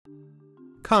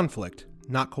Conflict,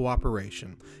 not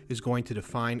cooperation, is going to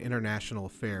define international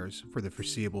affairs for the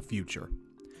foreseeable future.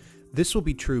 This will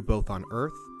be true both on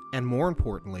Earth and, more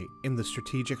importantly, in the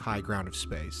strategic high ground of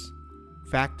space.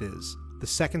 Fact is, the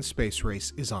second space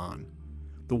race is on.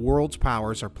 The world's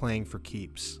powers are playing for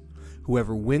keeps.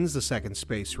 Whoever wins the second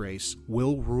space race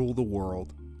will rule the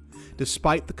world.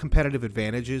 Despite the competitive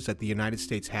advantages that the United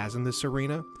States has in this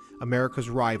arena, America's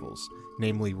rivals,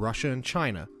 namely Russia and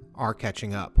China, are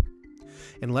catching up.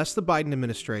 Unless the Biden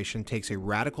administration takes a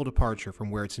radical departure from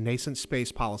where its nascent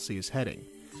space policy is heading,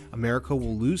 America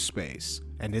will lose space,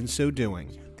 and in so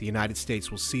doing, the United States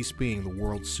will cease being the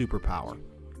world's superpower.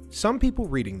 Some people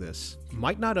reading this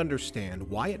might not understand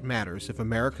why it matters if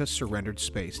America surrendered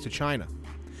space to China.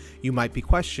 You might be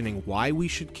questioning why we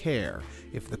should care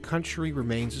if the country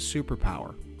remains a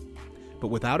superpower. But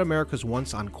without America's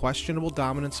once unquestionable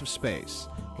dominance of space,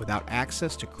 without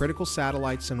access to critical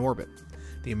satellites in orbit,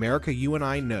 the America you and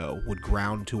I know would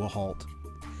ground to a halt.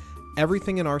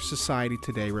 Everything in our society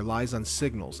today relies on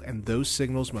signals, and those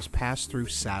signals must pass through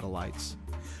satellites.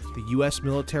 The U.S.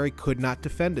 military could not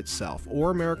defend itself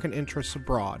or American interests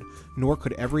abroad, nor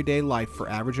could everyday life for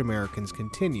average Americans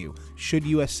continue should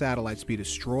U.S. satellites be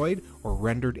destroyed or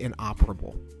rendered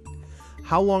inoperable.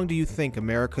 How long do you think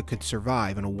America could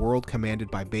survive in a world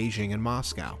commanded by Beijing and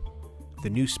Moscow?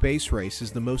 The new space race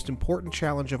is the most important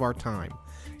challenge of our time.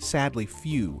 Sadly,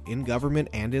 few, in government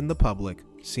and in the public,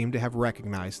 seem to have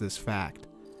recognized this fact.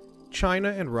 China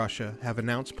and Russia have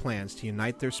announced plans to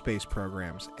unite their space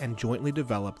programs and jointly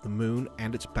develop the moon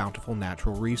and its bountiful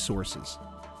natural resources.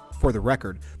 For the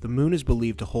record, the moon is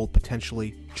believed to hold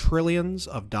potentially trillions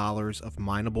of dollars of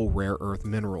mineable rare earth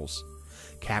minerals.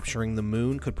 Capturing the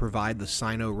moon could provide the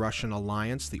Sino-Russian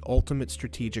alliance the ultimate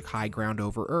strategic high ground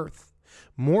over Earth.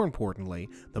 More importantly,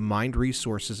 the mined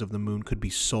resources of the moon could be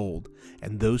sold,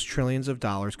 and those trillions of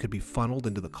dollars could be funneled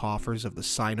into the coffers of the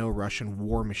Sino-Russian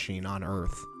war machine on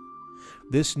Earth.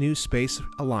 This new space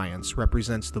alliance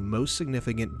represents the most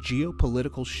significant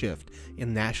geopolitical shift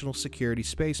in national security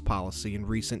space policy in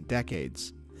recent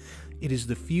decades. It is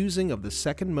the fusing of the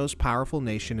second most powerful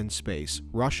nation in space,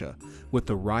 Russia, with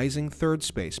the rising third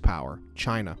space power,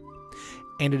 China.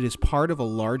 And it is part of a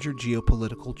larger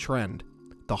geopolitical trend,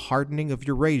 the hardening of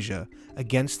Eurasia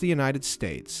against the United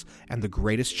States and the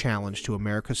greatest challenge to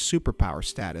America's superpower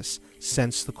status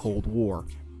since the Cold War.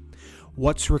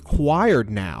 What's required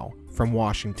now from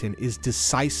Washington is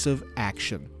decisive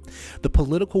action. The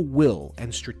political will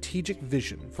and strategic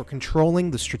vision for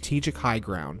controlling the strategic high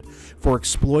ground, for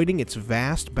exploiting its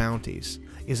vast bounties,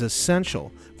 is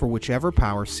essential for whichever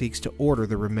power seeks to order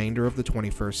the remainder of the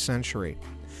 21st century.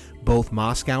 Both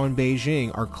Moscow and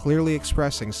Beijing are clearly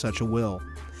expressing such a will.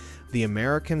 The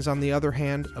Americans, on the other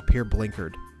hand, appear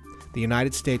blinkered. The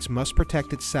United States must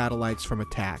protect its satellites from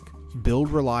attack, build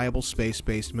reliable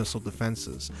space-based missile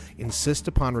defenses, insist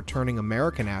upon returning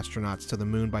American astronauts to the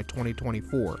moon by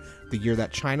 2024, the year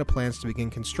that China plans to begin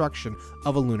construction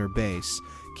of a lunar base,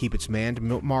 keep its manned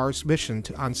Mars mission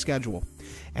on schedule,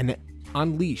 and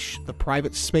unleash the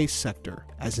private space sector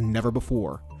as never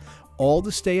before, all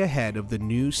to stay ahead of the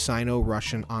new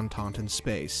Sino-Russian Entente in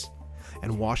space.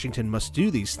 And Washington must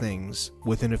do these things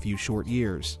within a few short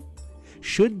years.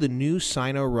 Should the new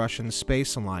Sino-Russian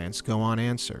space alliance go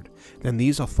unanswered, then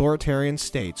these authoritarian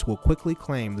states will quickly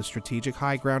claim the strategic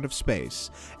high ground of space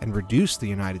and reduce the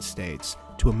United States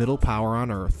to a middle power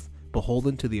on Earth,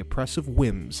 beholden to the oppressive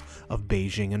whims of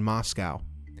Beijing and Moscow.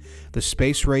 The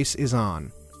space race is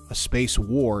on, a space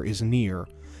war is near,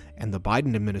 and the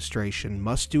Biden administration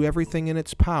must do everything in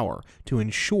its power to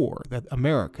ensure that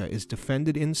America is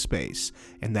defended in space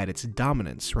and that its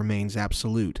dominance remains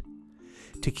absolute.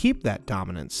 To keep that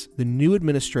dominance, the new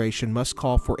administration must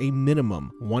call for a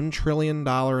minimum $1 trillion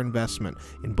investment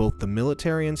in both the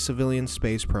military and civilian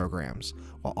space programs,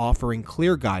 while offering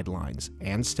clear guidelines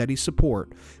and steady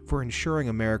support for ensuring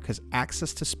America's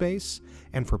access to space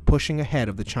and for pushing ahead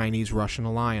of the Chinese-Russian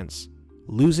alliance.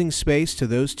 Losing space to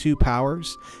those two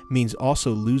powers means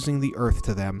also losing the Earth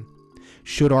to them.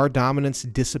 Should our dominance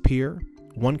disappear,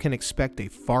 one can expect a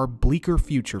far bleaker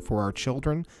future for our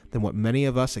children than what many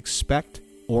of us expect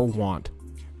or want.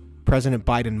 President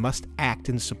Biden must act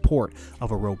in support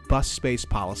of a robust space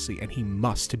policy, and he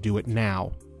must do it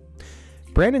now.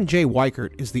 Brandon J.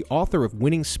 Weichert is the author of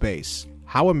Winning Space: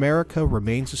 How America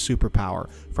Remains a Superpower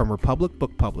from Republic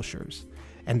Book Publishers,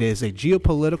 and is a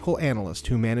geopolitical analyst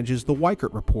who manages the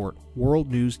Weichert Report,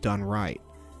 World News Done Right.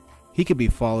 He can be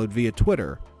followed via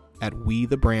Twitter at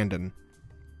WeTheBrandon.